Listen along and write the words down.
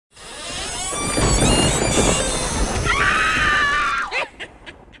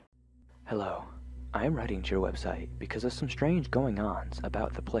I am writing to your website because of some strange going-ons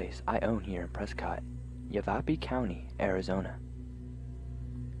about the place I own here in Prescott, Yavapai County, Arizona.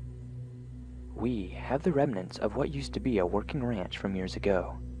 We have the remnants of what used to be a working ranch from years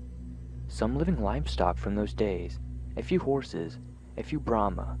ago. Some living livestock from those days, a few horses, a few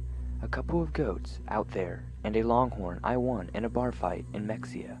Brahma, a couple of goats out there, and a longhorn I won in a bar fight in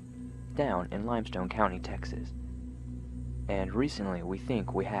Mexia, down in Limestone County, Texas. And recently we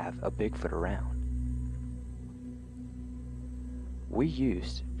think we have a Bigfoot around. We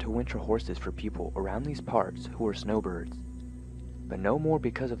used to winter horses for people around these parts who were snowbirds, but no more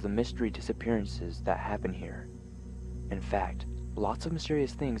because of the mystery disappearances that happen here. In fact, lots of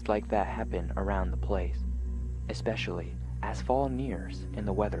mysterious things like that happen around the place, especially as fall nears and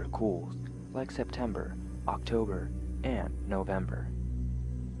the weather cools, like September, October, and November.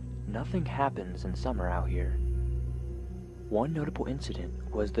 Nothing happens in summer out here. One notable incident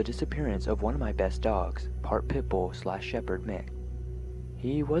was the disappearance of one of my best dogs, part pit bull / shepherd Mick.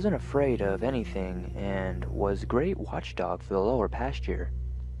 He wasn't afraid of anything and was a great watchdog for the lower pasture.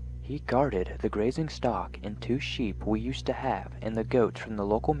 He guarded the grazing stock and 2 sheep we used to have and the goats from the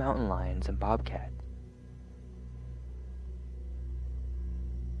local mountain lions and bobcats.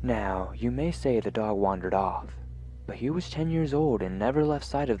 Now, you may say the dog wandered off, but he was 10 years old and never left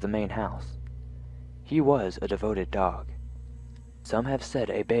sight of the main house. He was a devoted dog. Some have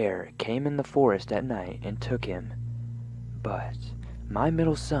said a bear came in the forest at night and took him, but my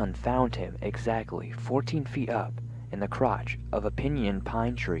middle son found him exactly 14 feet up in the crotch of a pinyon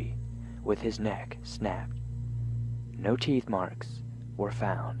pine tree with his neck snapped. No teeth marks were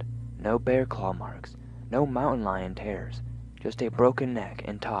found, no bear claw marks, no mountain lion tears, just a broken neck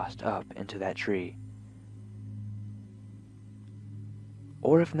and tossed up into that tree.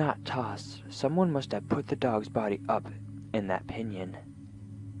 Or if not tossed, someone must have put the dog's body up in that pinyon,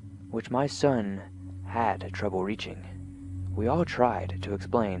 which my son had trouble reaching. We all tried to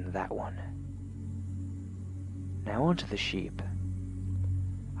explain that one. Now onto the sheep.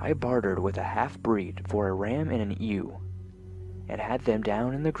 I bartered with a half-breed for a ram and an ewe, and had them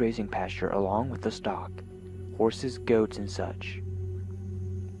down in the grazing pasture along with the stock, horses, goats, and such.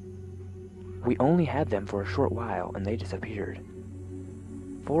 We only had them for a short while and they disappeared.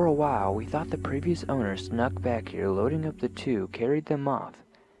 For a while we thought the previous owner snuck back here loading up the 2, carried them off,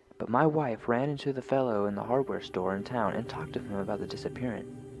 but my wife ran into the fellow in the hardware store in town and talked to him about the disappearance.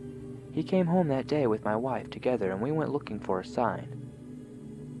 He came home that day with my wife together and we went looking for a sign.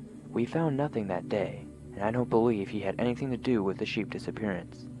 We found nothing that day, and I don't believe he had anything to do with the sheep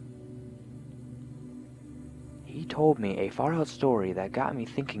disappearance. He told me a far-out story that got me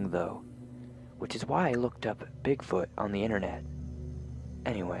thinking though, which is why I looked up Bigfoot on the internet.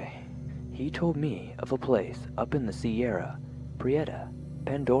 Anyway, he told me of a place up in the Sierra Prieta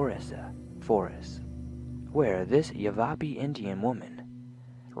Pandoresa forest, where this Yavapai Indian woman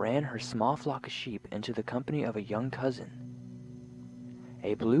ran her small flock of sheep into the company of a young cousin,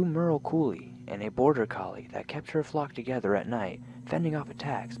 a blue Merle Coulee and a border collie that kept her flock together at night, fending off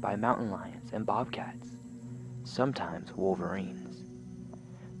attacks by mountain lions and bobcats, sometimes wolverines.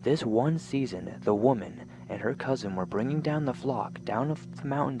 This one season, the woman and her cousin were bringing down the flock down the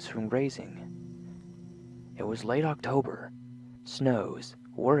mountains from grazing. It was late October. Snows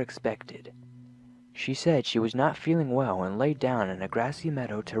were expected. She said she was not feeling well and laid down in a grassy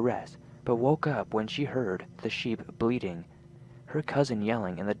meadow to rest, but woke up when she heard the sheep bleating, her cousin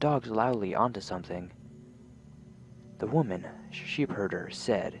yelling, and the dogs loudly onto something. The woman, sheep herder,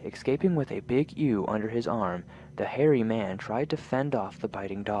 said, escaping with a big ewe under his arm, the hairy man tried to fend off the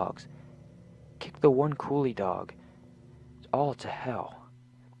biting dogs, kicked the one Coulee dog all to hell.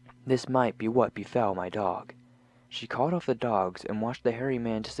 This might be what befell my dog. She called off the dogs and watched the hairy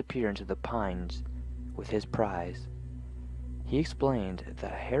man disappear into the pines with his prize. He explained the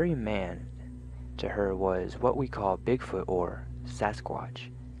hairy man to her was what we call Bigfoot or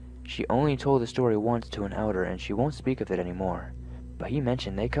Sasquatch. She only told the story once to an elder and she won't speak of it anymore, but he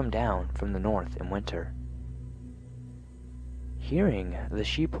mentioned they come down from the north in winter. Hearing the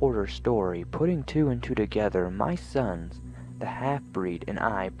sheep hoarder's story, putting 2 and 2 together, my sons, the half-breed, and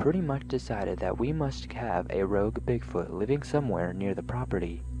I pretty much decided that we must have a rogue Bigfoot living somewhere near the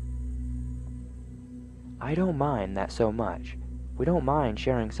property. I don't mind that so much. We don't mind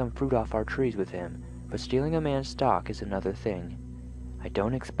sharing some fruit off our trees with him, but stealing a man's stock is another thing. I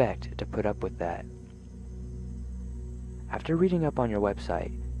don't expect to put up with that. After reading up on your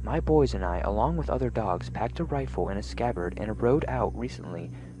website, my boys and I, along with other dogs, packed a rifle and a scabbard and rode out recently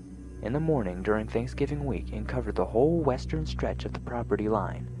in the morning during Thanksgiving week and covered the whole western stretch of the property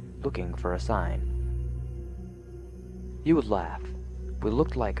line, looking for a sign. You would laugh. We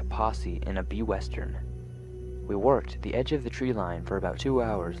looked like a posse in a B-Western. We worked the edge of the tree line for about 2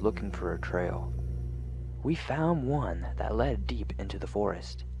 hours looking for a trail. We found one that led deep into the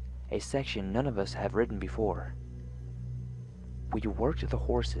forest, a section none of us have ridden before. We worked the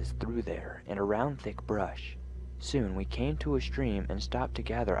horses through there and around thick brush. Soon we came to a stream and stopped to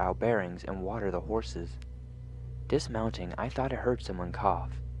gather our bearings and water the horses. Dismounting, I thought I heard someone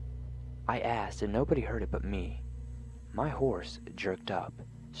cough. I asked and nobody heard it but me. My horse jerked up,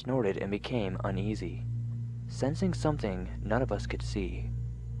 snorted and became uneasy. Sensing something none of us could see,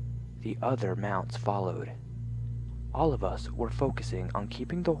 the other mounts followed. All of us were focusing on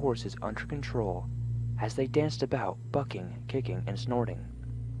keeping the horses under control as they danced about, bucking, kicking, and snorting.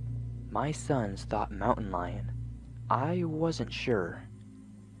 My sons thought mountain lion. I wasn't sure.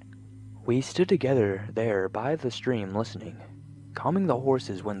 We stood together there by the stream listening, calming the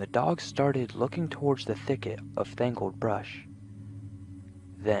horses when the dogs started looking towards the thicket of tangled brush.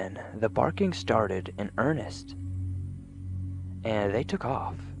 Then the barking started in earnest, and they took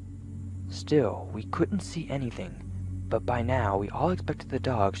off. Still, we couldn't see anything, but by now we all expected the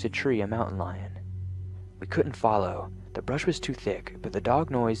dogs to tree a mountain lion. We couldn't follow. The brush was too thick, but the dog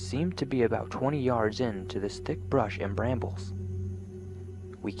noise seemed to be about 20 yards into this thick brush and brambles.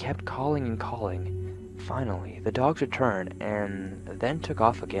 We kept calling and calling. Finally, the dogs returned and then took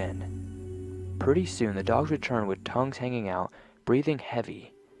off again. Pretty soon the dogs returned with tongues hanging out, breathing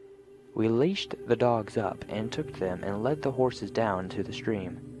heavy. We leashed the dogs up and took them and led the horses down to the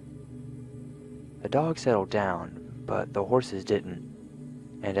stream. The dogs settled down, but the horses didn't,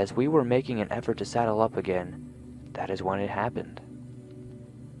 and as we were making an effort to saddle up again, that is when it happened.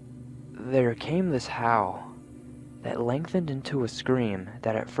 There came this howl that lengthened into a scream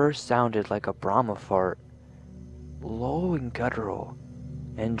that at first sounded like a Brahma fart, low and guttural,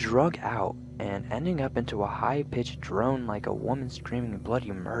 and drug out and ending up into a high-pitched drone like a woman screaming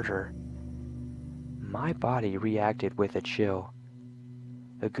bloody murder. My body reacted with a chill.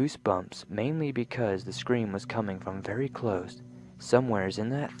 The goosebumps, mainly because the scream was coming from very close, somewheres in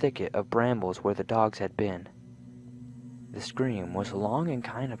that thicket of brambles where the dogs had been. The scream was long and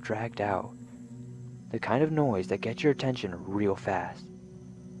kind of dragged out, the kind of noise that gets your attention real fast.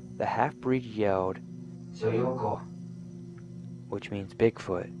 The half-breed yelled, "Soyoko," which means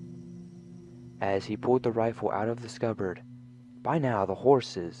Bigfoot, as he pulled the rifle out of the scabbard. By now the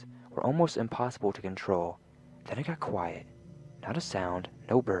horses were almost impossible to control. Then it got quiet. Not a sound,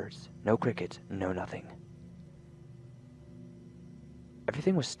 no birds, no crickets, no nothing.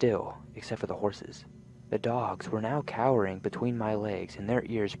 Everything was still, except for the horses. The dogs were now cowering between my legs and their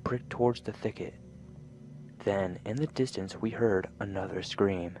ears pricked towards the thicket. Then, in the distance, we heard another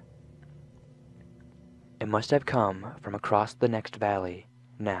scream. It must have come from across the next valley.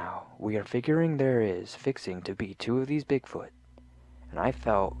 Now, we are figuring there is fixing to be 2 of these Bigfoot, and I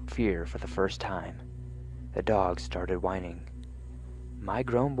felt fear for the first time. The dogs started whining. My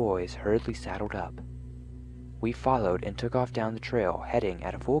grown boys hurriedly saddled up. We followed and took off down the trail, heading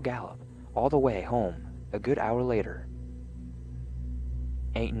at a full gallop, all the way home, a good hour later.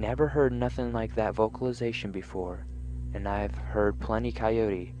 Ain't never heard nothing like that vocalization before, and I've heard plenty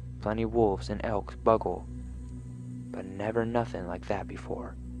coyote, plenty wolves and elks bugle, but never nothing like that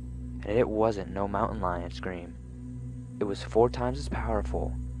before. And it wasn't no mountain lion scream. It was 4 times as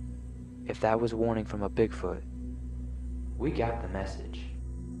powerful. If that was warning from a Bigfoot, we got the message.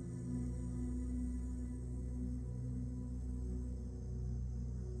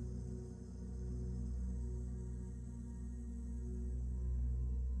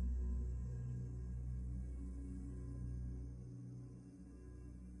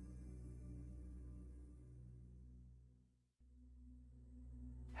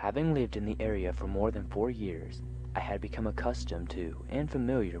 Having lived in the area for more than 4 years, I had become accustomed to and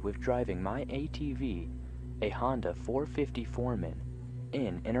familiar with driving my ATV, a Honda 450 Foreman,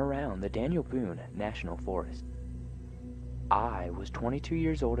 in and around the Daniel Boone National Forest. I was 22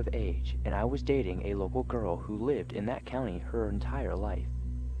 years old of age, and I was dating a local girl who lived in that county her entire life.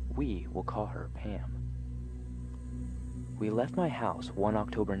 We will call her Pam. We left my house one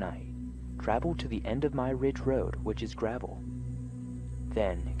October night, traveled to the end of my ridge road, which is gravel,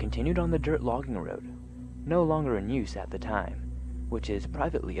 then continued on the dirt logging road, no longer in use at the time, which is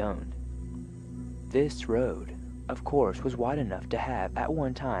privately owned. This road, of course, was wide enough to have, at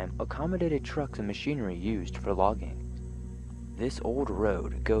one time, accommodated trucks and machinery used for logging. This old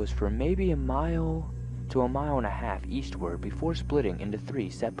road goes for maybe a mile to a mile and a half eastward before splitting into 3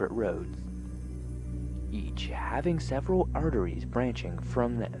 separate roads, each having several arteries branching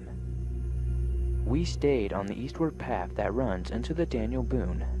from them. We stayed on the eastward path that runs into the Daniel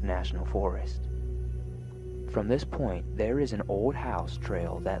Boone National Forest. From this point, there is an old house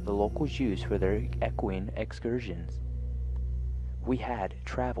trail that the locals use for their equine excursions. We had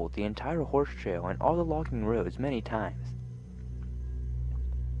traveled the entire horse trail and all the logging roads many times.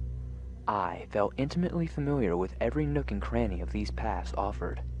 I felt intimately familiar with every nook and cranny of these paths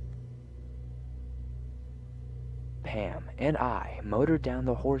offered. Pam and I motored down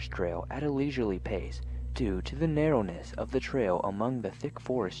the horse trail at a leisurely pace due to the narrowness of the trail among the thick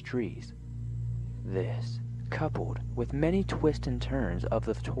forest trees. This, coupled with many twists and turns of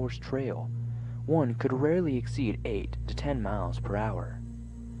the horse trail, one could rarely exceed 8 to 10 miles per hour.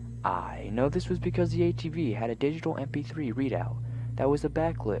 I know this was because the ATV had a digital MP3 readout that was a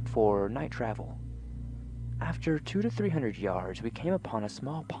backlit for night travel. After 200 to 300 yards, we came upon a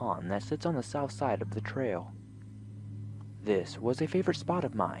small pond that sits on the south side of the trail. This was a favorite spot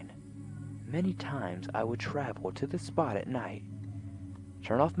of mine. Many times I would travel to this spot at night,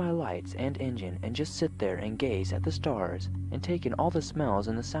 turn off my lights and engine, and just sit there and gaze at the stars and take in all the smells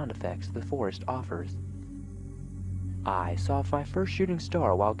and the sound effects the forest offers. I saw my first shooting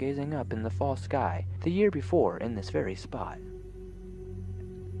star while gazing up in the fall sky the year before in this very spot.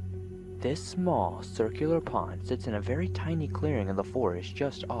 This small, circular pond sits in a very tiny clearing of the forest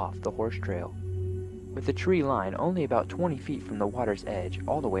just off the horse trail, with the tree line only about 20 feet from the water's edge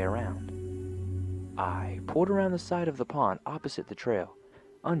all the way around. I pulled around the side of the pond opposite the trail.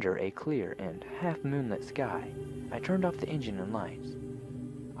 Under a clear and half-moonlit sky, I turned off the engine and lights.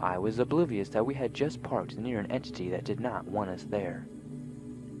 I was oblivious that we had just parked near an entity that did not want us there.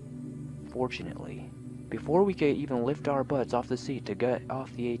 Fortunately, before we could even lift our butts off the seat to get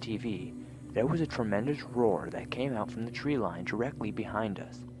off the ATV, there was a tremendous roar that came out from the tree line directly behind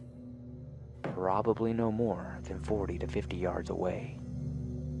us, probably no more than 40 to 50 yards away.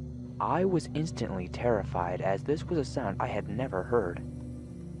 I was instantly terrified as this was a sound I had never heard.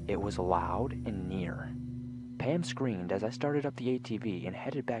 It was loud and near. Pam screamed as I started up the ATV and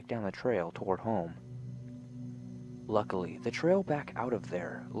headed back down the trail toward home. Luckily, the trail back out of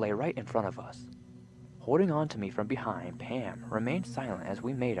there lay right in front of us. Holding on to me from behind, Pam remained silent as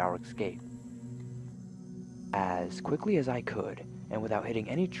we made our escape. As quickly as I could, and without hitting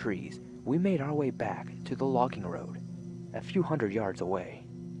any trees, we made our way back to the logging road, a few hundred yards away.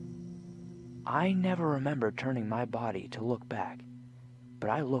 I never remembered turning my body to look back, but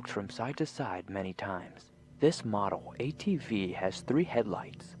I looked from side to side many times. This model ATV has 3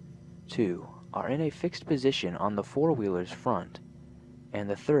 headlights. 2 are in a fixed position on the four-wheeler's front, and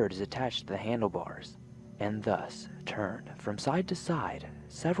the third is attached to the handlebars, and thus turned from side to side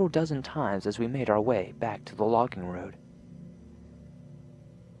several dozen times as we made our way back to the logging road.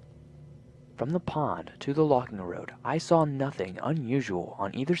 From the pond to the logging road, I saw nothing unusual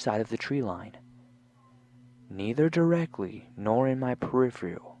on either side of the tree line. Neither directly nor in my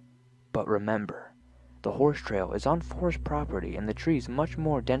peripheral. But remember, the horse trail is on forest property and the trees much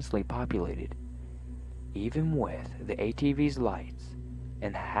more densely populated. Even with the ATV's lights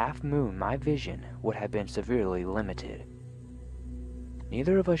and half moon, my vision would have been severely limited.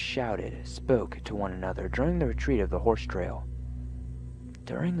 Neither of us shouted, spoke to one another during the retreat of the horse trail.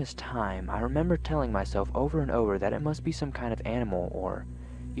 During this time, I remember telling myself over and over that it must be some kind of animal or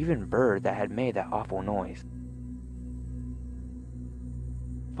even bird that had made that awful noise.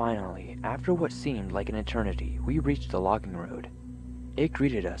 Finally, after what seemed like an eternity, we reached the logging road. It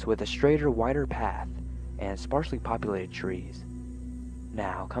greeted us with a straighter, wider path and sparsely populated trees.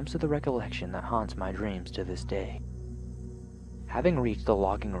 Now comes to the recollection that haunts my dreams to this day. Having reached the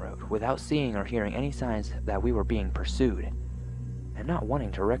logging road without seeing or hearing any signs that we were being pursued, and not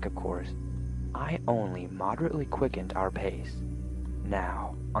wanting to wreck, of course, I only moderately quickened our pace.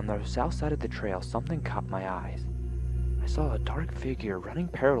 Now, on the south side of the trail, something caught my eyes. I saw a dark figure running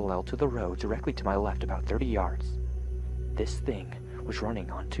parallel to the road directly to my left about 30 yards. This thing was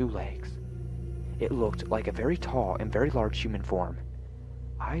running on 2 legs. It looked like a very tall and very large human form.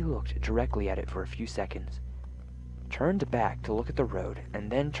 I looked directly at it for a few seconds, turned back to look at the road, and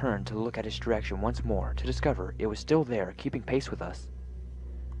then turned to look at its direction once more to discover it was still there, keeping pace with us.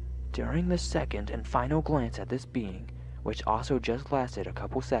 During the second and final glance at this being, which also just lasted a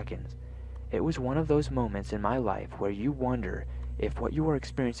couple seconds, it was one of those moments in my life where you wonder if what you are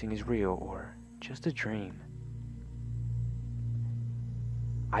experiencing is real or just a dream.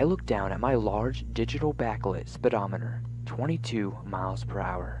 I looked down at my large digital backlit speedometer, 22 miles per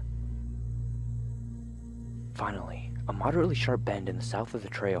hour. Finally, a moderately sharp bend in the south of the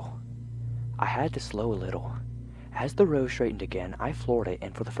trail. I had to slow a little. As the road straightened again, I floored it,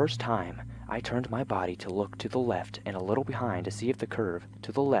 and for the first time, I turned my body to look to the left and a little behind to see if the curve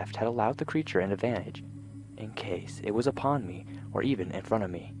to the left had allowed the creature an advantage, in case it was upon me or even in front of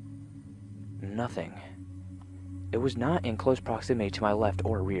me. Nothing. It was not in close proximity to my left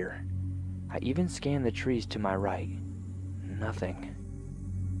or rear. I even scanned the trees to my right. Nothing.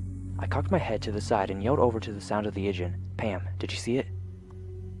 I cocked my head to the side and yelled over to the sound of the engine, "Pam, did you see it?"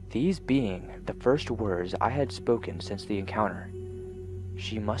 These being the first words I had spoken since the encounter.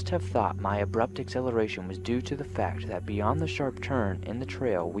 She must have thought my abrupt acceleration was due to the fact that beyond the sharp turn in the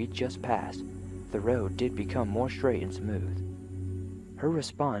trail we'd just passed, the road did become more straight and smooth. Her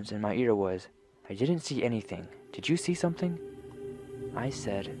response in my ear was, "I didn't see anything. Did you see something?" I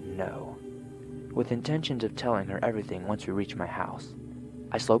said no, with intentions of telling her everything once we reached my house.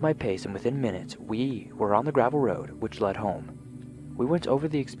 I slowed my pace, and within minutes we were on the gravel road which led home. We went over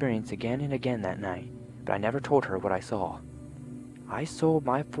the experience again and again that night, but I never told her what I saw. I sold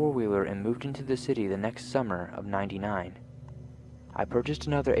my four-wheeler and moved into the city the next summer of '99. I purchased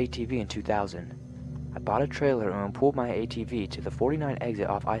another ATV in 2000. I bought a trailer and pulled my ATV to the 49 exit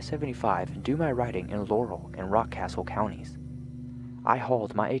off I-75 and do my riding in Laurel and Rockcastle counties. I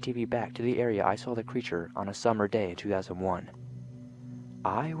hauled my ATV back to the area I saw the creature on a summer day in 2001.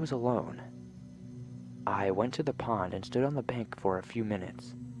 I was alone. I went to the pond and stood on the bank for a few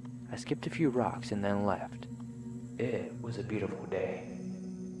minutes. I skipped a few rocks and then left. It was a beautiful day.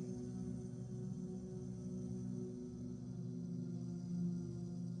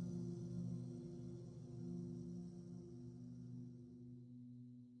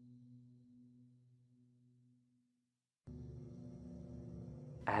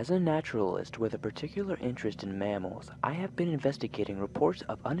 As a naturalist with a particular interest in mammals, I have been investigating reports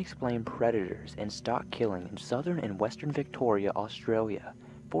of unexplained predators and stock killing in southern and western Victoria, Australia,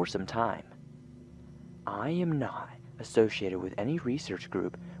 for some time. I am not associated with any research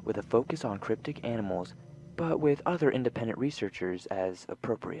group with a focus on cryptic animals, but with other independent researchers as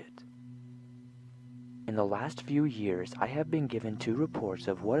appropriate. In the last few years, I have been given 2 reports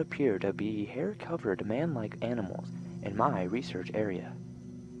of what appear to be hair-covered man-like animals in my research area.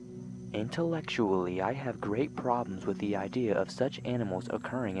 Intellectually, I have great problems with the idea of such animals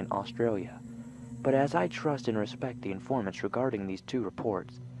occurring in Australia, but as I trust and respect the informants regarding these 2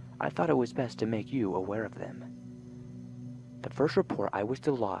 reports, I thought it was best to make you aware of them. The first report I wish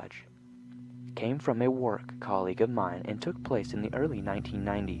to lodge came from a work colleague of mine and took place in the early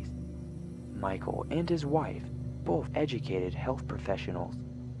 1990s. Michael and his wife, both educated health professionals,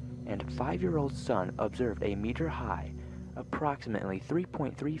 and 5-year-old son observed a meter-high, approximately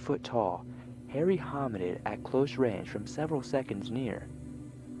 3.3 foot tall, hairy hominid at close range for several seconds near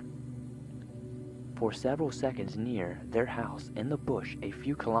their house in the bush a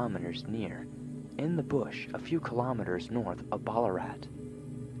few kilometers north of Ballarat.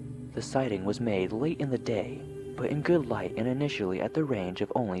 The sighting was made late in the day, but in good light and initially at the range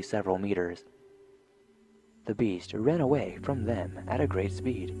of only several meters. The beast ran away from them at a great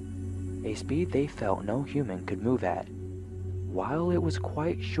speed, a speed they felt no human could move at. While it was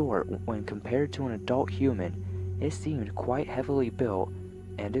quite short when compared to an adult human, it seemed quite heavily built,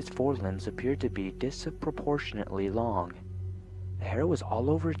 and its forelimbs appeared to be disproportionately long. The hair was all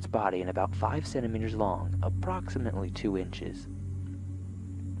over its body and about 5 centimeters long, approximately 2 inches.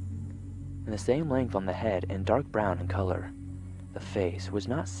 And the same length on the head and dark brown in color. The face was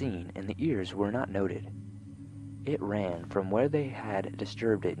not seen and the ears were not noted. It ran from where they had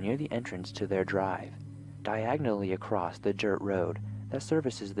disturbed it near the entrance to their drive, diagonally across the dirt road that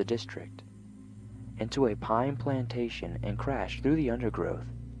services the district, into a pine plantation and crashed through the undergrowth.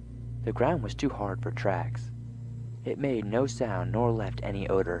 The ground was too hard for tracks. It made no sound nor left any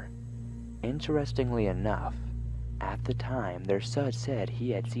odor. Interestingly enough, at the time their son said he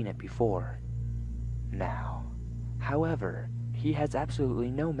had seen it before. Now, however, he has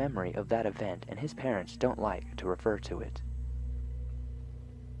absolutely no memory of that event and his parents don't like to refer to it.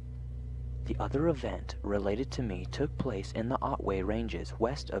 The other event related to me took place in the Otway Ranges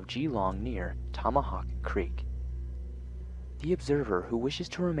west of Geelong near Tomahawk Creek. The observer, who wishes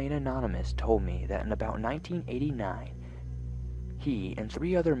to remain anonymous, told me that in about 1989, he and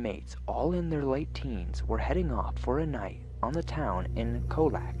 3 other mates, all in their late teens, were heading off for a night on the town in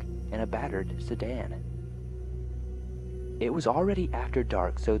Colac in a battered sedan. It was already after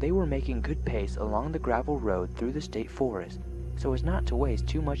dark, so they were making good pace along the gravel road through the state forest, so as not to waste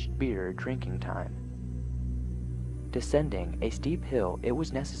too much beer drinking time. Descending a steep hill, it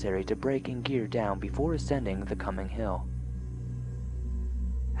was necessary to brake and gear down before ascending the coming hill.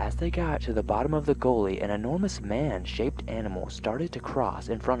 As they got to the bottom of the gully, an enormous man-shaped animal started to cross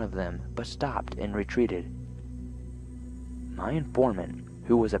in front of them, but stopped and retreated. My informant,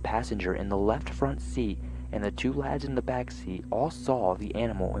 who was a passenger in the left front seat, and the 2 lads in the back seat all saw the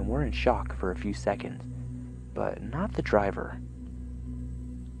animal and were in shock for a few seconds, but not the driver.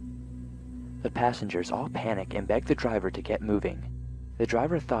 The passengers all panic and beg the driver to get moving. The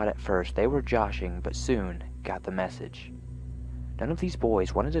driver thought at first they were joshing, but soon got the message. None of these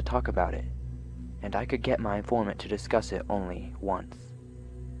boys wanted to talk about it, and I could get my informant to discuss it only once.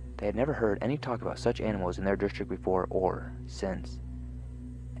 They had never heard any talk about such animals in their district before or since.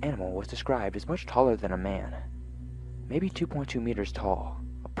 The animal was described as much taller than a man, maybe 2.2 meters tall,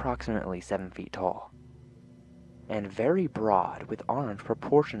 approximately 7 feet tall, and very broad with arms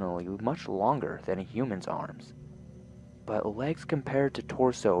proportionally much longer than a human's arms, but legs compared to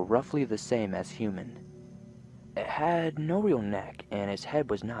torso roughly the same as human. It had no real neck, and its head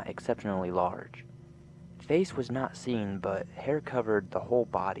was not exceptionally large. Face was not seen, but hair covered the whole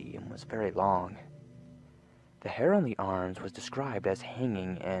body and was very long. The hair on the arms was described as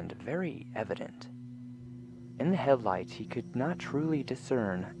hanging and very evident. In the headlights he could not truly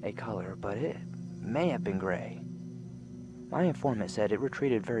discern a color, but it may have been gray. My informant said it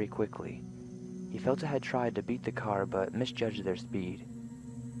retreated very quickly. He felt it had tried to beat the car but misjudged their speed.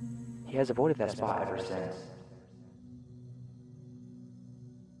 He has avoided that spot ever since.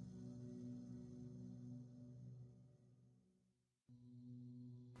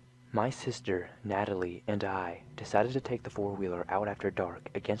 My sister, Natalie, and I decided to take the four-wheeler out after dark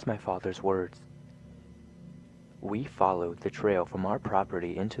against my father's words. We followed the trail from our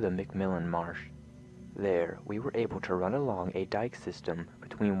property into the McMillan Marsh. There, we were able to run along a dike system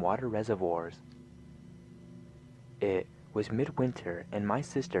between water reservoirs. It was midwinter, and my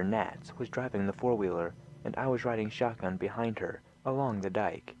sister, Nats, was driving the four-wheeler, and I was riding shotgun behind her along the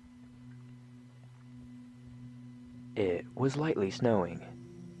dike. It was lightly snowing.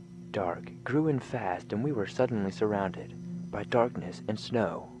 Dark grew in fast, and we were suddenly surrounded by darkness and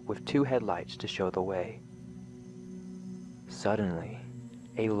snow with two headlights to show the way. Suddenly,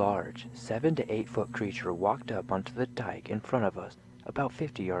 a large 7 to 8 foot creature walked up onto the dike in front of us about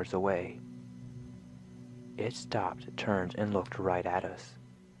 50 yards away. It stopped, turned, and looked right at us.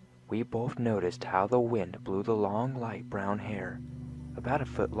 We both noticed how the wind blew the long light brown hair, about a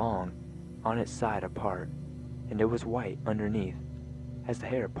foot long, on its side apart, and it was white underneath, as the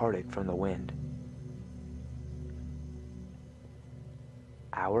hair parted from the wind.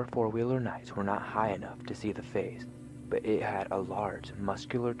 Our four-wheeler nights were not high enough to see the face, but it had a large,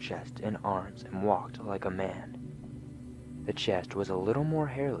 muscular chest and arms and walked like a man. The chest was a little more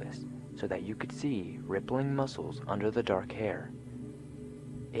hairless, so that you could see rippling muscles under the dark hair.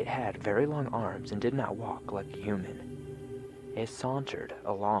 It had very long arms and did not walk like a human. It sauntered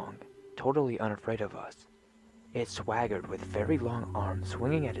along, totally unafraid of us. It swaggered with very long arms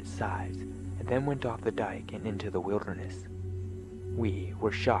swinging at its sides, and then went off the dike and into the wilderness. We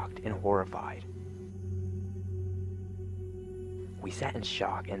were shocked and horrified. We sat in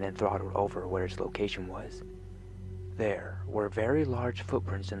shock and then throttled over where its location was. There were very large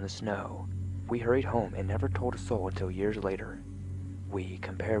footprints in the snow. We hurried home and never told a soul until years later. We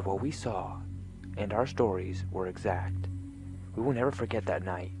compared what we saw, and our stories were exact. We will never forget that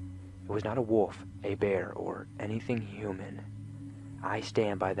night. It was not a wolf, a bear, or anything human. I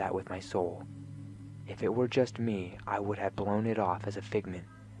stand by that with my soul. If it were just me, I would have blown it off as a figment,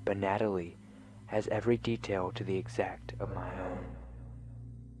 but Natalie has every detail to the exact of my own.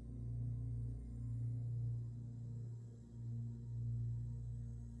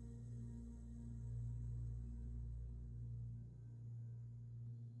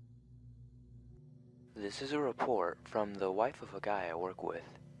 This is a report from the wife of a guy I work with.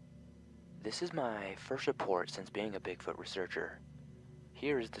 This is my first report since being a Bigfoot researcher.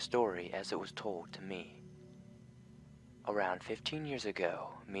 Here is the story as it was told to me. Around 15 years ago,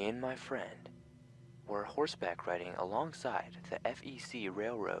 me and my friend were horseback riding alongside the FEC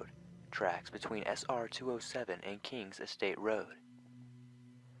Railroad tracks between SR 207 and Kings Estate Road.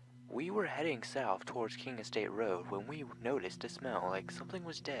 We were heading south towards King Estate Road when we noticed a smell like something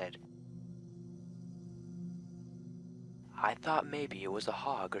was dead. I thought maybe it was a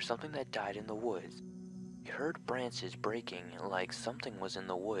hog or something that died in the woods. We heard branches breaking like something was in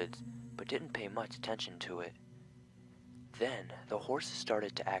the woods, but didn't pay much attention to it. Then the horses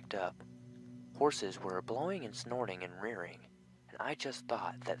started to act up. Horses were blowing and snorting and rearing, and I just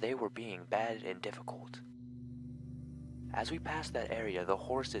thought that they were being bad and difficult. As we passed that area, the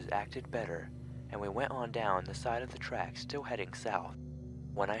horses acted better, and we went on down the side of the track, still heading south,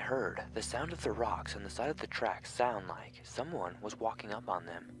 when I heard the sound of the rocks on the side of the track sound like someone was walking up on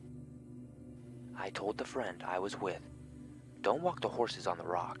them. I told the friend I was with, "Don't walk the horses on the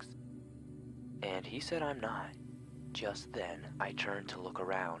rocks." And he said I'm not. Just then, I turned to look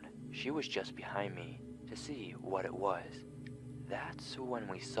around. She was just behind me to see what it was. That's when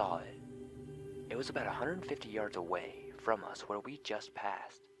we saw it. It was about 150 yards away from us where we just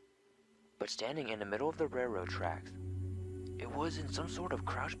passed. but standing in the middle of the railroad tracks. It was in some sort of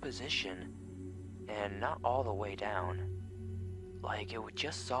crouched position, and not all the way down. Like it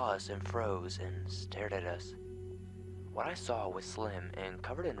just saw us and froze and stared at us. What I saw was slim and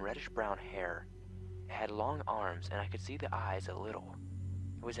covered in reddish-brown hair. It had long arms, and I could see the eyes a little.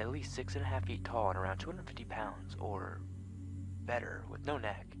 It was at least 6.5 feet tall and around 250 pounds, or better, with no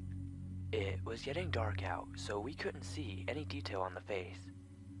neck. It was getting dark out, so we couldn't see any detail on the face.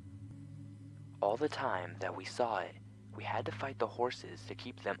 All the time that we saw it, we had to fight the horses to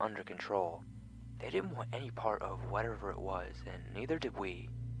keep them under control. They didn't want any part of whatever it was, and neither did we.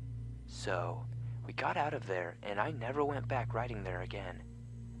 So, we got out of there, and I never went back riding there again.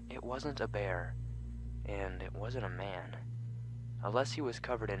 It wasn't a bear, and it wasn't a man, unless he was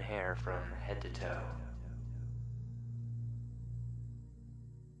covered in hair from head to toe.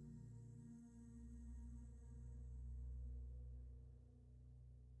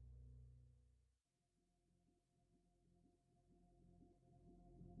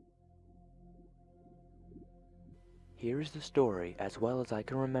 Here's the story as well as I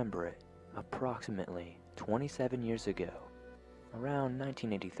can remember it, approximately 27 years ago, around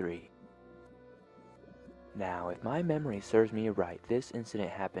 1983. Now, if my memory serves me right, this incident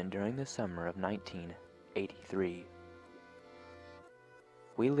happened during the summer of 1983.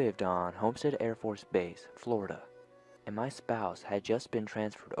 We lived on Homestead Air Force Base, Florida, and my spouse had just been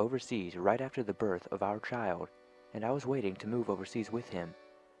transferred overseas right after the birth of our child, and I was waiting to move overseas with him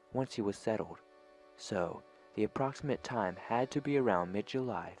once he was settled. So, the approximate time had to be around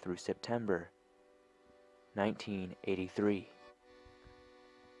mid-July through September 1983.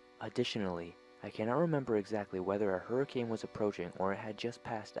 Additionally, I cannot remember exactly whether a hurricane was approaching or it had just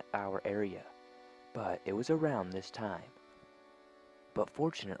passed our area, but it was around this time. But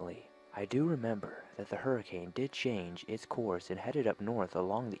fortunately, I do remember that the hurricane did change its course and headed up north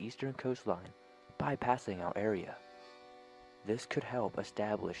along the eastern coastline, bypassing our area. This could help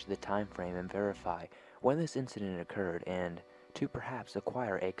establish the time frame and verify when this incident occurred, and to perhaps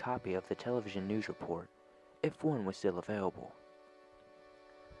acquire a copy of the television news report, if one was still available.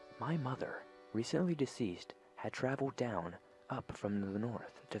 My mother, recently deceased, had traveled down up from the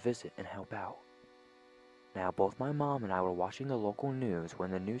north to visit and help out. Now, both my mom and I were watching the local news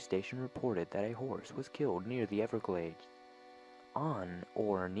when the news station reported that a horse was killed near the Everglades, on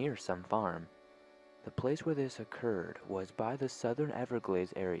or near some farm. The place where this occurred was by the southern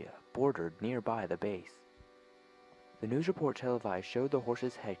Everglades area, bordered nearby the base. The news report televised showed the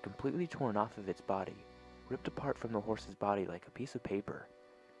horse's head completely torn off of its body, ripped apart from the horse's body like a piece of paper.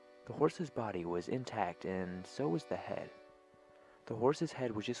 The horse's body was intact, and so was the head. The horse's head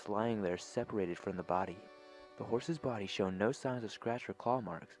was just lying there separated from the body. The horse's body showed no signs of scratch or claw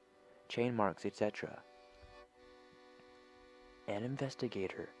marks, chain marks, etc. An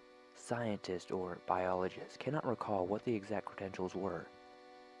investigator, scientist, or biologist, cannot recall what the exact credentials were,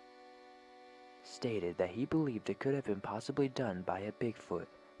 stated that he believed it could have been possibly done by a Bigfoot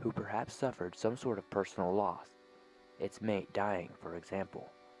who perhaps suffered some sort of personal loss, its mate dying, for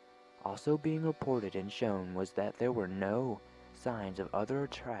example. Also being reported and shown was that there were no signs of other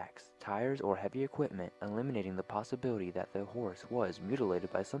tracks, tires, or heavy equipment, eliminating the possibility that the horse was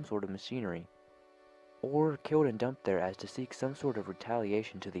mutilated by some sort of machinery, or killed and dumped there as to seek some sort of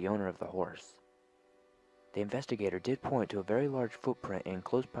retaliation to the owner of the horse. The investigator did point to a very large footprint in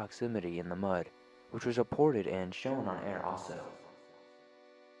close proximity in the mud, which was reported and shown on air also.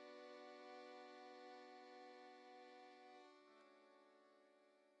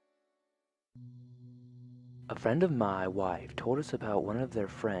 A friend of my wife told us about one of their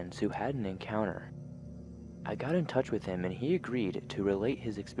friends who had an encounter. I got in touch with him and he agreed to relate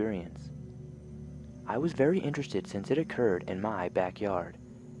his experience. I was very interested since it occurred in my backyard,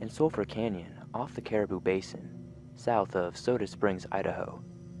 in Sulphur Canyon, off the Caribou Basin, south of Soda Springs, Idaho.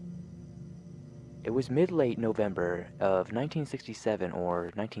 It was mid-late November of 1967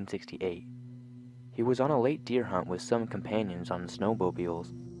 or 1968. He was on a late deer hunt with some companions on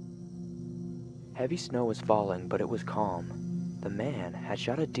snowmobiles. Heavy snow was falling, but it was calm. The man had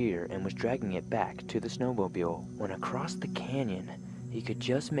shot a deer and was dragging it back to the snowmobile when across the canyon he could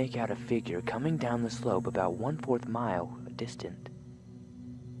just make out a figure coming down the slope about 1/4 mile distant.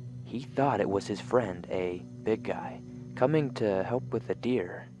 He thought it was his friend, a big guy, coming to help with the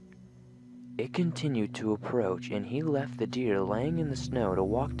deer. It continued to approach, and he left the deer laying in the snow to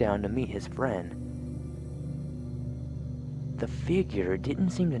walk down to meet his friend. The figure didn't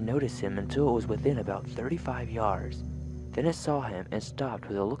seem to notice him until it was within about 35 yards. Then it saw him and stopped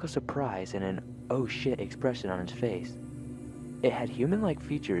with a look of surprise and an "oh shit" expression on its face. It had human-like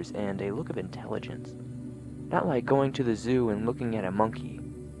features and a look of intelligence. Not like going to the zoo and looking at a monkey.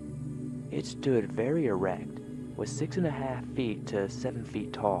 It stood very erect, was 6.5 feet to 7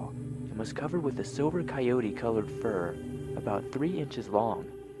 feet tall, and was covered with a silver coyote-colored fur about 3 inches long,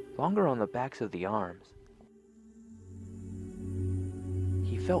 longer on the backs of the arms.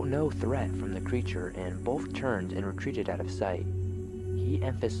 He felt no threat from the creature and both turned and retreated out of sight. He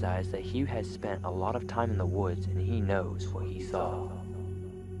emphasized that he has spent a lot of time in the woods and he knows what he saw.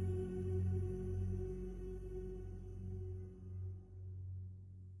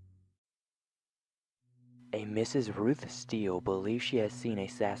 A Mrs. Ruth Steele believes she has seen a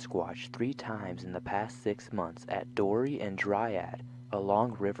Sasquatch 3 times in the past 6 months at Dory and Dryad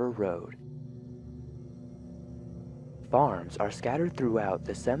along River Road. Farms are scattered throughout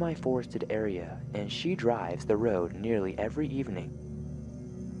the semi-forested area, and she drives the road nearly every evening.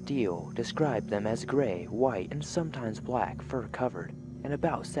 Steele described them as gray, white, and sometimes black, fur-covered, and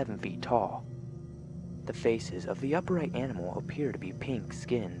about 7 feet tall. The faces of the upright animal appear to be pink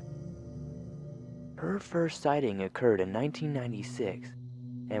skin. Her first sighting occurred in 1996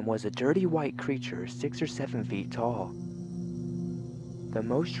 and was a dirty white creature 6 or 7 feet tall. The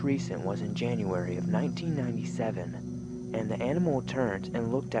most recent was in January of 1997, and the animal turned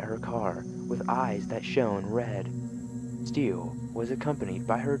and looked at her car with eyes that shone red. Steele was accompanied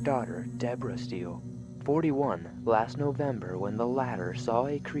by her daughter, Deborah Steele, 41, last November when the latter saw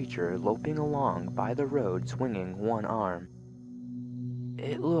a creature loping along by the road swinging one arm.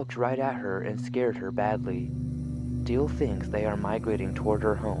 It looked right at her and scared her badly. Steele thinks they are migrating toward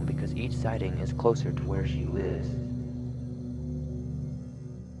her home because each sighting is closer to where she lives.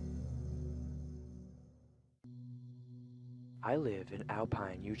 I live in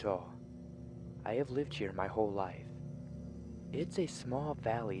Alpine, Utah. I have lived here my whole life. It's a small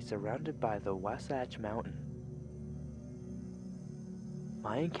valley surrounded by the Wasatch Mountain.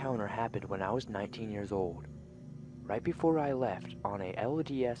 My encounter happened when I was 19 years old, right before I left on a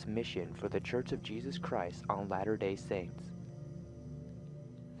LDS mission for the Church of Jesus Christ on Latter-day Saints.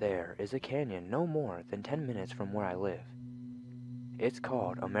 There is a canyon no more than 10 minutes from where I live. It's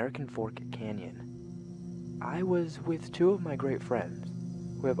called American Fork Canyon. I was with 2 of my great friends,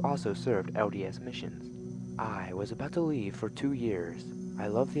 who have also served LDS missions. I was about to leave for 2 years. I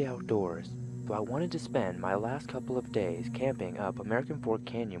love the outdoors, so I wanted to spend my last couple of days camping up American Fork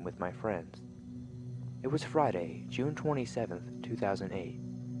Canyon with my friends. It was Friday, June 27th, 2008.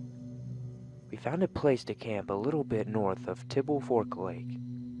 We found a place to camp a little bit north of Tibble Fork Lake.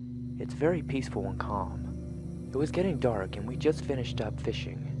 It's very peaceful and calm. It was getting dark and we just finished up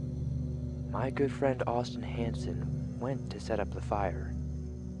fishing. My good friend Austin Hansen went to set up the fire,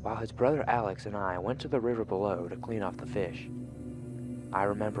 while his brother Alex and I went to the river below to clean off the fish. I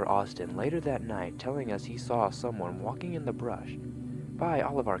remember Austin later that night telling us he saw someone walking in the brush by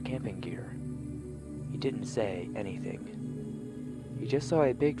all of our camping gear. He didn't say anything. He just saw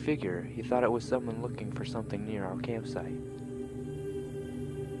a big figure. He thought it was someone looking for something near our campsite.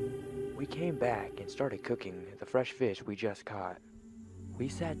 We came back and started cooking the fresh fish we just caught. We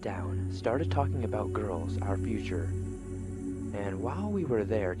sat down, started talking about girls, our future, and while we were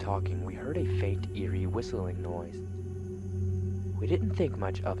there talking, we heard a faint, eerie whistling noise. We didn't think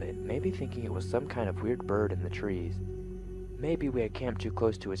much of it, maybe thinking it was some kind of weird bird in the trees. Maybe we had camped too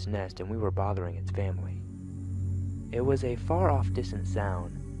close to its nest and we were bothering its family. It was a far-off distant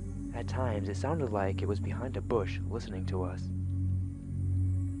sound. At times, it sounded like it was behind a bush listening to us.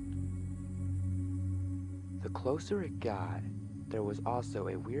 The closer it got, there was also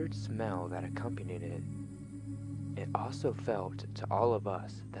a weird smell that accompanied it. It also felt to all of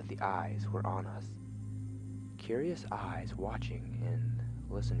us that the eyes were on us. Curious eyes watching and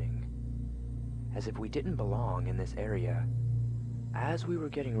listening, as if we didn't belong in this area. As we were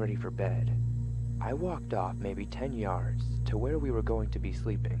getting ready for bed, I walked off maybe 10 yards to where we were going to be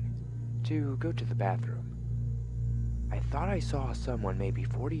sleeping, to go to the bathroom. I thought I saw someone maybe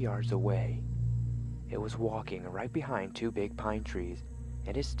 40 yards away. It was walking right behind 2 big pine trees,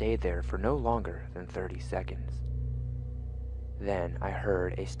 and it stayed there for no longer than 30 seconds. Then I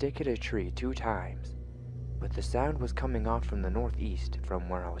heard a stick hit a tree 2 times, but the sound was coming off from the northeast from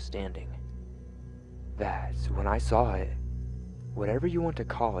where I was standing. That's when I saw it. Whatever you want to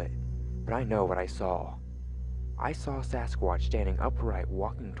call it, but I know what I saw. I saw Sasquatch standing upright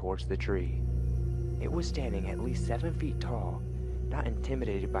walking towards the tree. It was standing at least 7 feet tall, not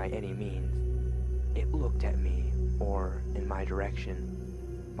intimidated by any means. It looked at me, or in my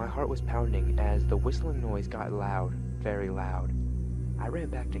direction. My heart was pounding as the whistling noise got loud, very loud. I ran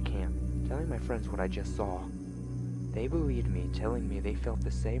back to camp, telling my friends what I just saw. They believed me, telling me they felt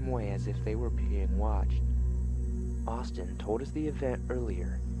the same way as if they were being watched. Austin told us the event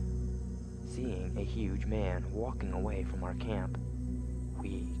earlier, seeing a huge man walking away from our camp.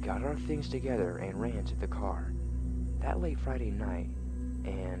 we got our things together and ran to the car that late Friday night,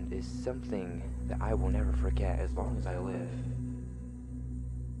 and is something that I will never forget as long as I live.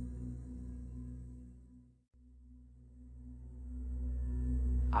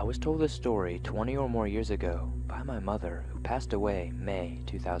 I was told this story 20 or more years ago by my mother, who passed away May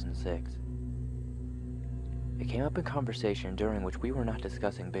 2006. It came up in conversation during which we were not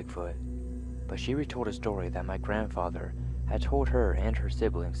discussing Bigfoot, but she retold a story that my grandfather had told her and her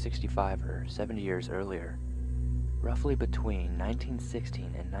siblings 65 or 70 years earlier, roughly between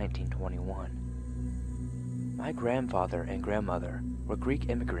 1916 and 1921. My grandfather and grandmother were Greek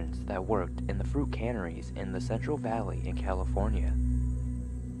immigrants that worked in the fruit canneries in the Central Valley in California.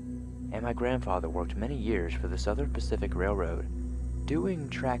 And my grandfather worked many years for the Southern Pacific Railroad, doing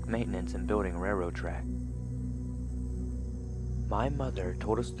track maintenance and building railroad track. My mother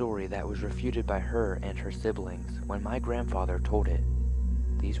told a story that was refuted by her and her siblings when my grandfather told it.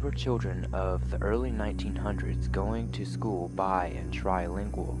 These were children of the early 1900s going to school bi and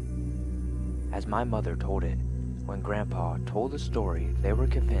trilingual. As my mother told it, when Grandpa told the story, they were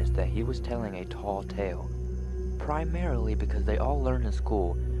convinced that he was telling a tall tale, primarily because they all learned in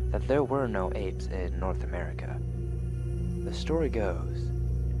school that there were no apes in North America. The story goes,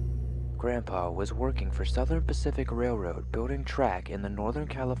 Grandpa was working for Southern Pacific Railroad building track in the Northern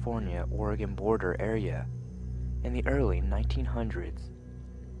California-Oregon border area in the early 1900s.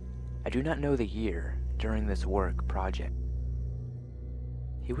 I do not know the year during this work project.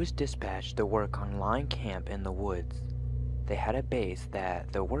 He was dispatched to work on line camp in the woods. They had a base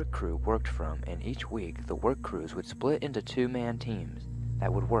that the work crew worked from, and each week the work crews would split into two-man teams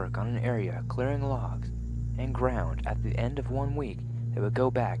that would work on an area clearing logs and ground. At the end of 1 week, they would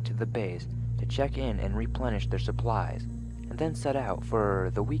go back to the base to check in and replenish their supplies, and then set out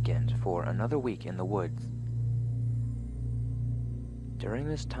for the weekend for another week in the woods. During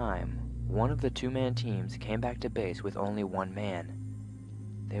this time, one of the two-man teams came back to base with only one man.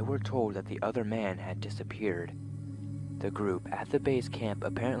 They were told that the other man had disappeared. The group at the base camp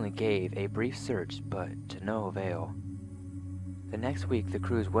apparently gave a brief search, but to no avail. The next week, the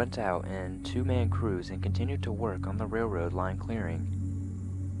crews went out in two-man crews and continued to work on the railroad line clearing.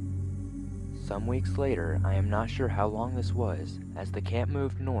 Some weeks later, I am not sure how long this was, as the camp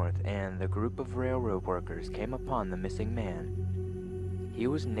moved north and the group of railroad workers came upon the missing man. He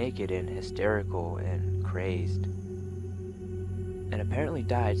was naked and hysterical and crazed, and apparently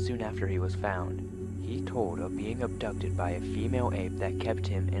died soon after he was found. He told of being abducted by a female ape that kept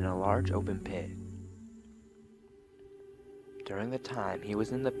him in a large open pit. During the time he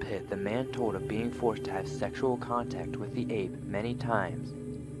was in the pit, the man told of being forced to have sexual contact with the ape many times.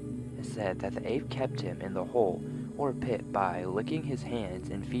 It said that the ape kept him in the hole or pit by licking his hands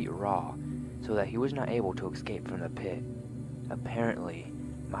and feet raw, so that he was not able to escape from the pit. Apparently,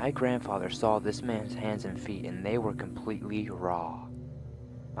 my grandfather saw this man's hands and feet, and they were completely raw.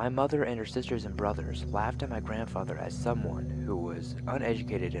 My mother and her sisters and brothers laughed at my grandfather as someone who was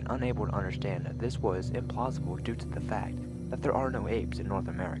uneducated and unable to understand that this was implausible due to the fact that there are no apes in North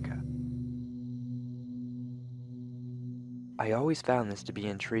America. I always found this to be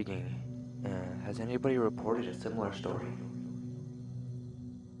intriguing. Has anybody reported a similar story?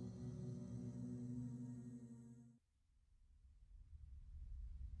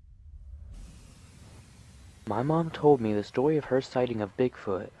 My mom told me the story of her sighting of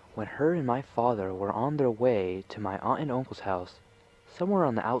Bigfoot when her and my father were on their way to my aunt and uncle's house, somewhere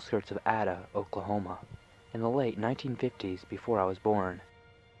on the outskirts of Ada, Oklahoma, in the late 1950s before I was born.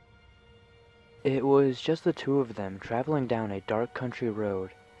 It was just the two of them traveling down a dark country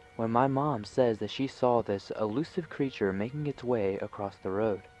road when my mom says that she saw this elusive creature making its way across the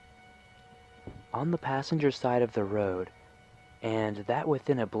road. On the passenger side of the road, and that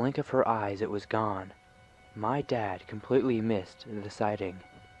within a blink of her eyes it was gone. My dad completely missed the sighting.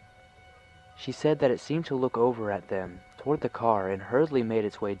 She said that it seemed to look over at them toward the car and hurriedly made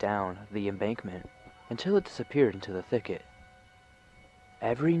its way down the embankment until it disappeared into the thicket.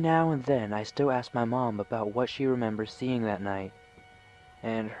 Every now and then I still ask my mom about what she remembers seeing that night,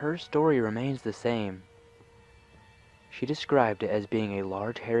 and her story remains the same. She described it as being a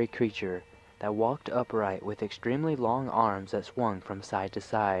large hairy creature that walked upright with extremely long arms that swung from side to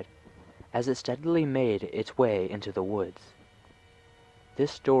side as it steadily made its way into the woods.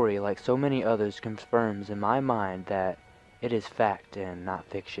 This story, like so many others, confirms in my mind that it is fact and not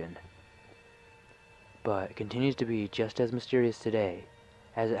fiction, but continues to be just as mysterious today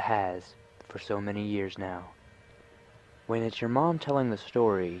as it has for so many years now. When it's your mom telling the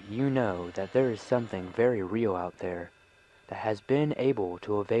story, you know that there is something very real out there that has been able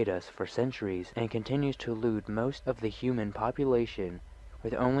to evade us for centuries and continues to elude most of the human population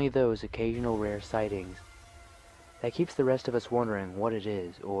with only those occasional rare sightings. That keeps the rest of us wondering what it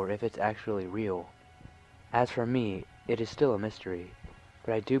is, or if it's actually real. As for me, it is still a mystery,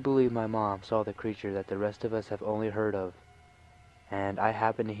 but I do believe my mom saw the creature that the rest of us have only heard of, and I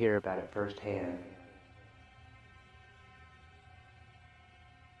happened to hear about it firsthand.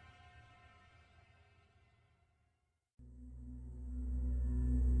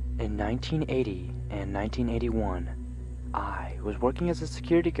 In 1980 and 1981, I was working as a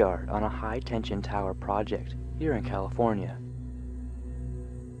security guard on a high-tension tower project here in California.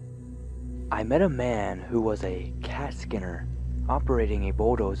 I met a man who was a cat skinner operating a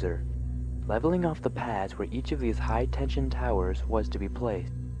bulldozer, leveling off the pads where each of these high-tension towers was to be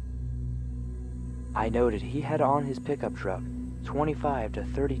placed. I noted he had on his pickup truck 25 to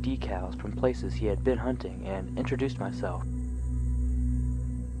 30 decals from places he had been hunting and introduced myself.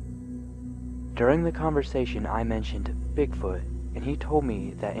 During the conversation I mentioned Bigfoot, and he told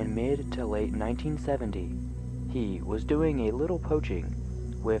me that in mid to late 1970 he was doing a little poaching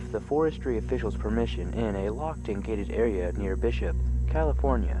with the forestry officials' permission in a locked and gated area near Bishop,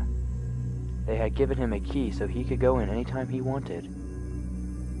 California. They had given him a key so he could go in anytime he wanted.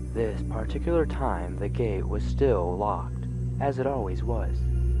 This particular time the gate was still locked, as it always was.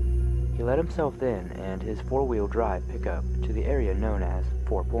 He let himself in and his four-wheel drive pickup to the area known as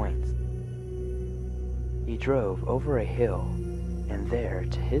 4 Points. He drove over a hill, and there,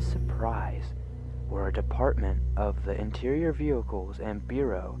 to his surprise, were a Department of the Interior Vehicles and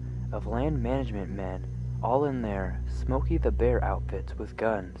Bureau of Land Management men all in their Smokey the Bear outfits with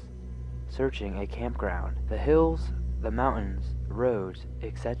guns, searching a campground, the hills, the mountains, roads,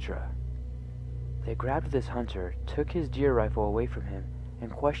 etc. They grabbed this hunter, took his deer rifle away from him, and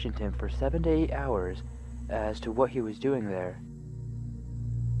questioned him for 7 to 8 hours as to what he was doing there.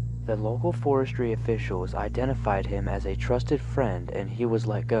 The local forestry officials identified him as a trusted friend and he was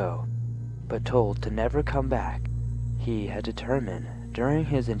let go, but told to never come back. He had determined during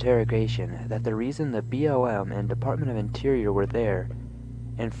his interrogation that the reason the BLM and Department of Interior were there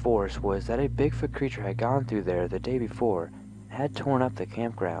in force was that a Bigfoot creature had gone through there the day before and had torn up the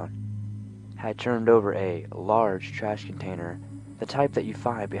campground, had turned over a large trash container, the type that you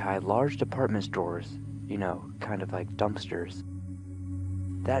find behind large department stores, you know, kind of like dumpsters,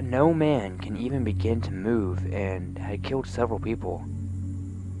 that no man can even begin to move, and had killed several people.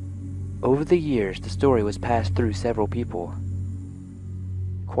 Over the years, the story was passed through several people,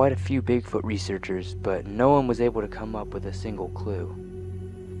 quite a few Bigfoot researchers, but no one was able to come up with a single clue.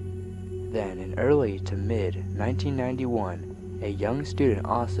 Then, in early to mid-1991, a young student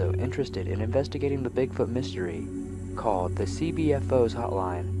also interested in investigating the Bigfoot mystery called the CBFO's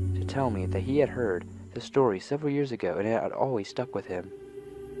hotline to tell me that he had heard the story several years ago and it had always stuck with him.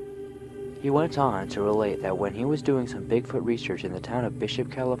 He went on to relate that when he was doing some Bigfoot research in the town of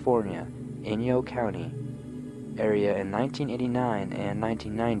Bishop, California, Inyo County area in 1989 and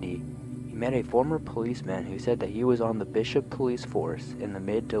 1990, he met a former policeman who said that he was on the Bishop police force in the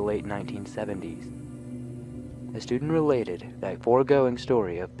mid to late 1970s. The student related that foregoing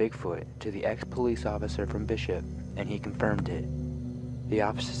story of Bigfoot to the ex-police officer from Bishop, and he confirmed it. The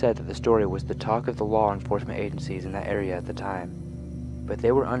officer said that the story was the talk of the law enforcement agencies in that area at the time, but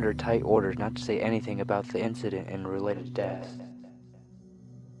they were under tight orders not to say anything about the incident and related deaths.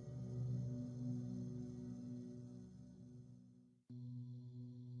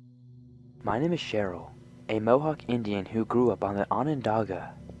 My name is Cheryl, a Mohawk Indian who grew up on the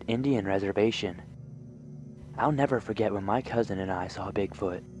Onondaga Indian Reservation. I'll never forget when my cousin and I saw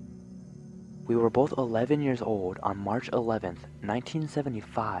Bigfoot. We were both 11 years old on March 11th,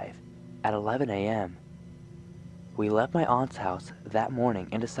 1975, at 11 a.m. We left my aunt's house that morning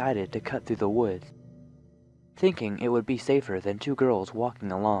and decided to cut through the woods, thinking it would be safer than two girls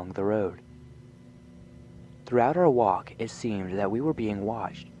walking along the road. Throughout our walk, it seemed that we were being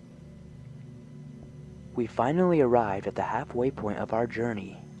watched. We finally arrived at the halfway point of our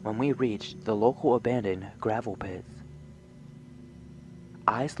journey when we reached the local abandoned gravel pits.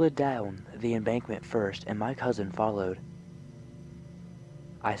 I slid down the embankment first and my cousin followed.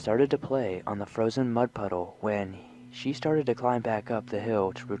 I started to play on the frozen mud puddle when she started to climb back up the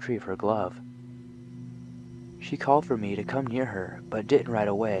hill to retrieve her glove. She called for me to come near her, but didn't right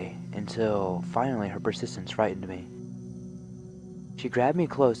away until finally her persistence frightened me. She grabbed me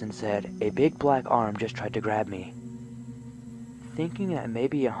close and said, "A big black arm just tried to grab me." Thinking that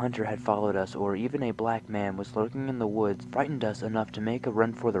maybe a hunter had followed us or even a black man was lurking in the woods frightened us enough to make a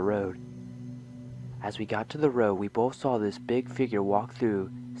run for the road. As we got to the road, we both saw this big figure walk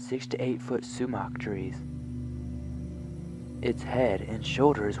through 6 to 8 foot sumac trees. Its head and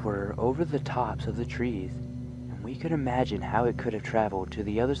shoulders were over the tops of the trees, and we could imagine how it could have traveled to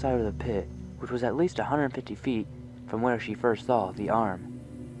the other side of the pit, which was at least 150 feet from where she first saw the arm.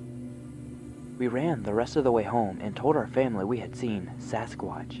 We ran the rest of the way home and told our family we had seen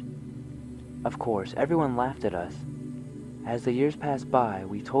Sasquatch. Of course, everyone laughed at us. As the years passed by,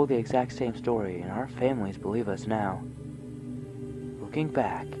 we told the exact same story, and our families believe us now. Looking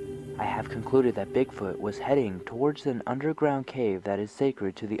back, I have concluded that Bigfoot was heading towards an underground cave that is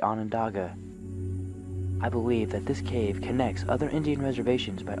sacred to the Onondaga. I believe that this cave connects other Indian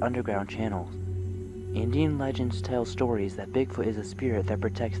reservations by underground channels. Indian legends tell stories that Bigfoot is a spirit that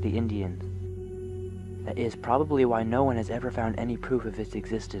protects the Indians. That is probably why no one has ever found any proof of its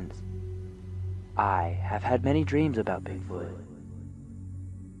existence. I have had many dreams about Bigfoot.